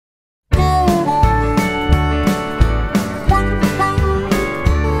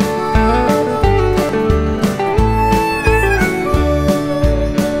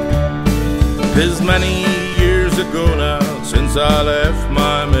'Tis many years ago now since I left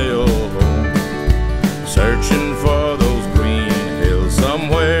my Mayo home, searching for those green hills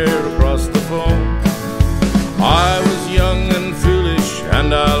somewhere across the foam. I was young and foolish,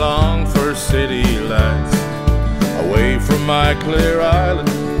 and I longed for city lights, away from my clear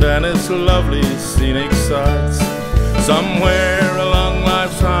island and its lovely scenic sights. Somewhere along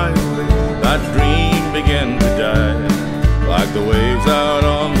life's highway that dream began to die, like the waves out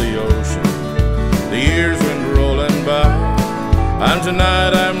on the ocean. The years went rolling by, and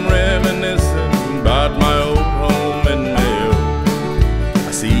tonight I'm reminiscing about my old home in Mayo.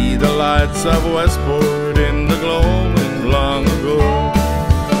 I see the lights of Westport in the gloaming long ago.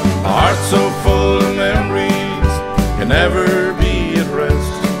 A heart so full of memories can never be at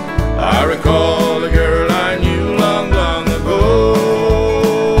rest. I recall the girl I knew long, long ago.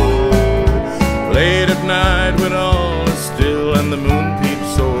 Late at night when all is still and the moon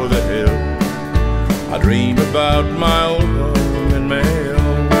peeps o'er the hill, I dream about my old home in Mayo.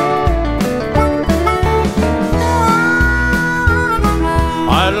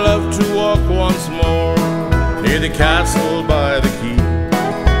 I'd love to walk once more near the castle by the quay,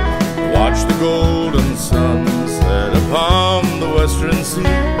 watch the golden sun set upon the western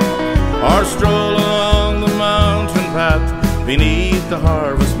sea, or stroll along the mountain path beneath the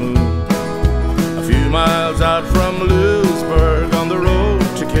harvest moon, a few miles out from Lewisburg on the road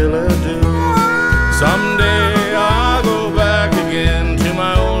to Killadoo. Someday I'll go back again to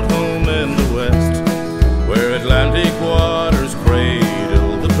my old home in the west, where Atlantic waters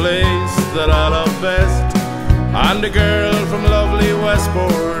cradle the place that I love best. And a girl from lovely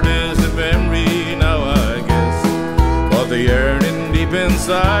Westport is a memory now, I guess, but the yearning deep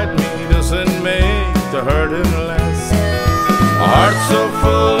inside me doesn't make the hurting less. A heart so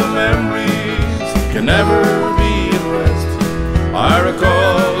full of memories can never be at rest. I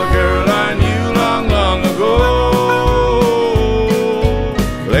recall the girl I knew long, long ago.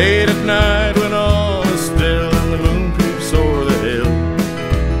 Late at night when all is still and the moon peeps o'er the hill,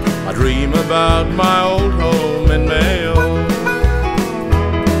 I dream about my old home in Mayo.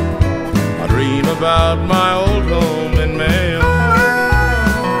 I dream about my old home